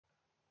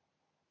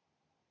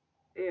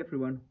Hey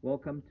everyone,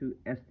 welcome to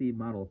SD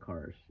Model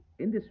Cars.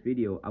 In this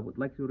video, I would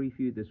like to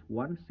review this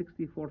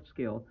 1/64th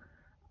scale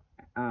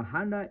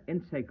Honda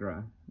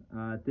Integra.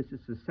 This is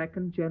the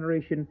second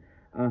generation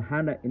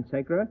Honda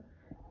Integra,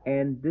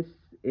 and this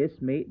is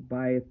made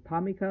by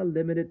Tomica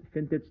Limited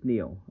Vintage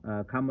Neo,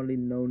 commonly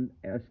known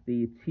as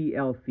the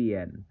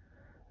TLVN.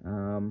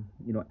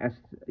 As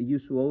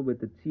usual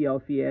with the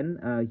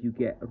TLVN, you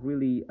get a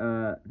really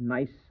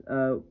nice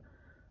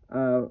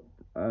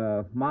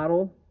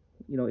model.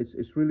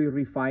 It's really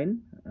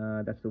refined.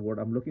 That's the word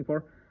I'm looking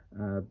for.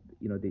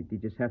 They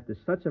just have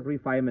such a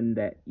refinement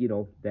that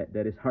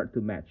that is hard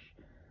to match.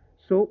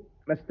 So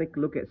let's take a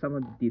look at some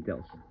of the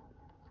details.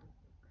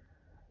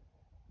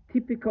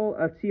 Typical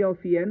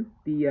TLVN,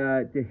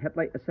 the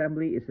headlight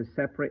assembly is a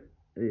separate,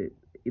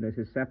 it's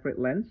a separate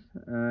lens.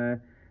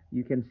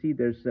 You can see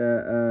there's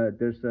a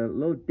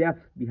little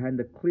depth behind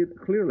the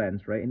clear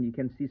lens, right? And you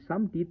can see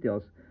some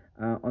details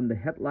on the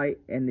headlight,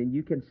 and then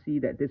you can see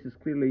that this is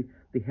clearly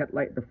the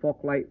headlight, the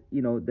fog light,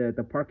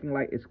 the parking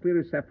light is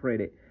clearly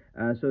separated.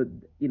 So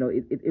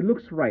it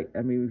looks right.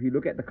 I mean, if you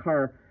look at the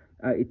car,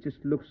 it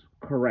just looks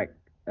correct,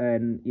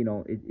 and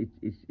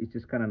it's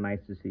just kind of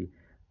nice to see.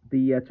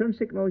 The turn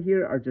signal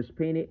here are just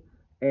painted,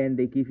 and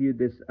they give you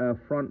this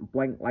front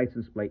blank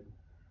license plate.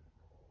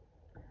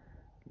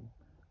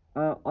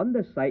 On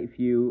the side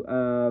view,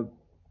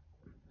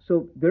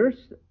 so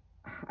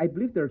I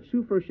believe there are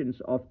two versions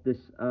of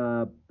this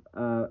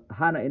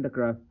Honda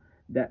Integra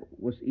that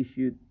was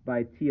issued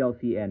by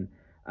TLVN.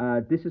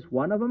 This is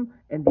one of them,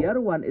 and the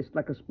other one is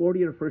like a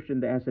sportier version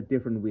that has a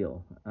different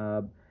wheel.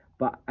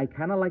 But I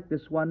kind of like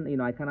this one.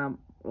 I kind of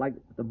like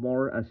the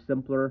more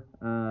simpler,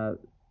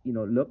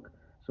 look.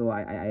 So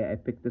I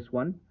picked this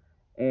one,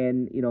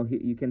 and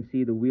you can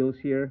see the wheels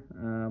here,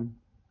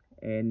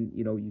 and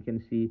you can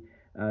see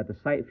the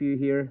side view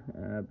here.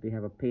 They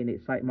have a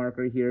painted side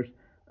marker here,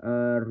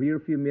 rear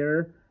view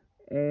mirror,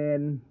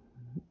 and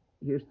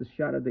here's the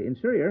shot of the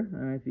interior.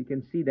 If you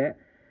can see that,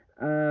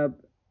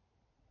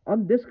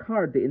 on this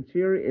car the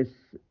interior is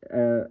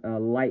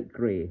light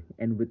gray,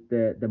 and with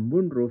the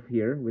moonroof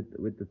here,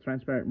 with the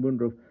transparent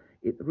moonroof,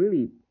 it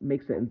really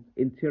makes the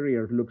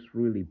interior looks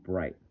really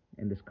bright.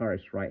 And this car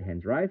is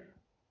right-hand drive,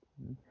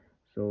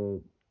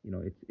 so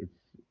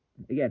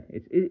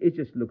it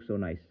just looks so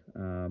nice.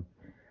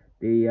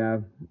 They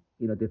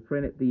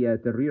printed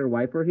the rear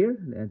wiper here,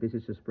 and this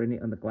is just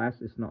printed on the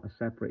glass. It's not a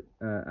separate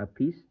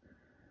piece.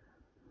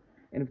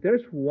 And if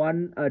there's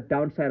one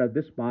downside of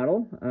this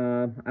model,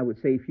 I would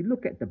say if you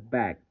look at the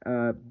back,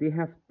 they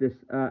have this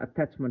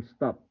attachment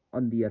stop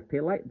on the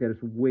taillight that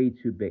is way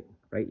too big,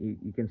 right?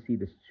 You can see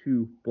there's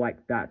two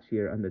black dots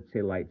here on the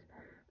taillights.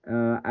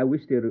 I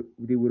wish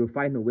they would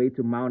find a way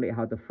to mount it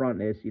how the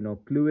front is,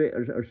 glue it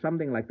or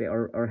something like that,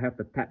 or have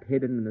the tab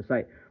hidden in the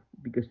side,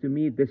 because to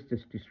me this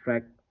just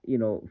distracts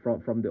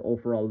from the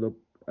overall look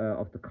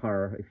of the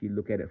car if you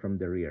look at it from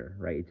the rear,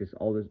 right? It just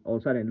all of a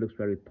sudden it looks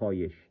very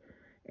toyish,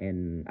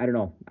 and I don't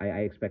know.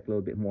 I expect a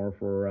little bit more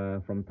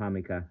from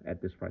Tomica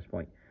at this price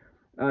point.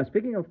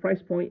 Speaking of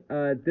price point,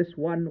 this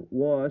one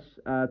was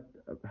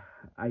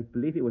I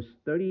believe it was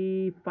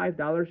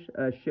 $35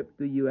 shipped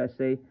to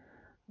USA.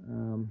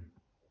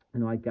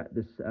 I got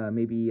this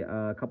maybe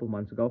a couple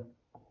months ago.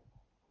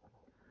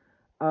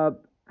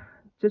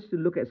 Just to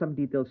look at some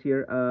details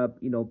here,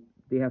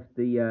 they have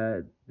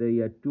the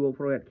dual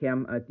overhead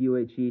cam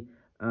DOHE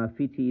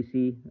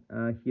VTEC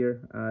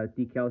here,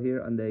 decal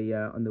here on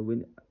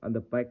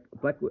the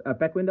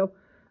back window,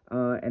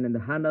 and then the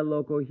Honda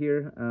logo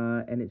here,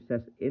 and it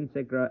says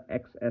Integra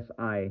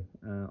XSI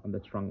on the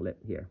trunk lid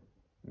here.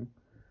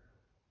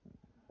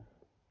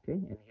 Okay,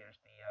 and here's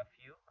the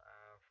view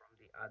from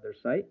the other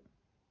side.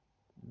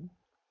 There's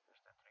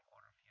the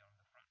three-quarter view on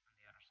the front and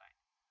the other side.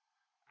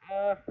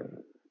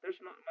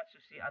 There's not much to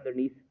see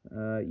underneath.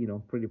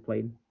 Pretty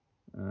plain.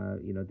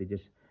 They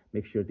just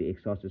make sure the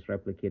exhaust is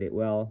replicated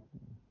well.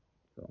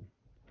 So,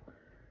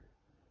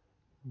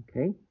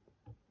 okay.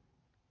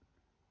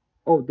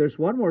 Oh, there's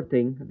one more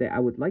thing that I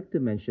would like to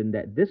mention,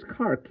 that this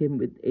car came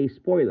with a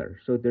spoiler.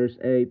 So there's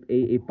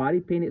a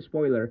body painted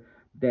spoiler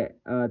that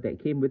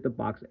came with the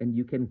box, and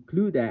you can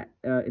glue that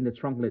in the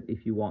trunk lid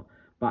if you want.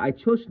 But I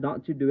chose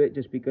not to do it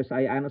just because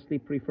I honestly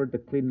prefer the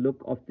clean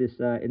look of this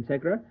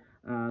Integra.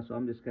 So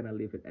I'm just gonna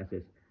leave it as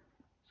is.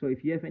 So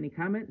if you have any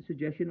comment,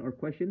 suggestion, or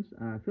questions,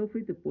 feel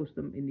free to post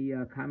them in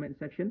the comment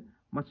section.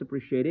 Much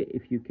appreciated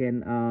if you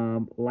can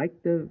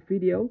like the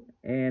video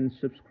and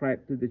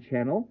subscribe to the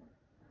channel.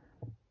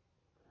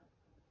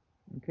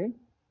 Okay.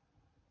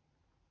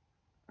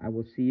 I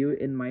will see you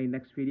in my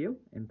next video,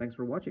 and thanks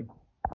for watching.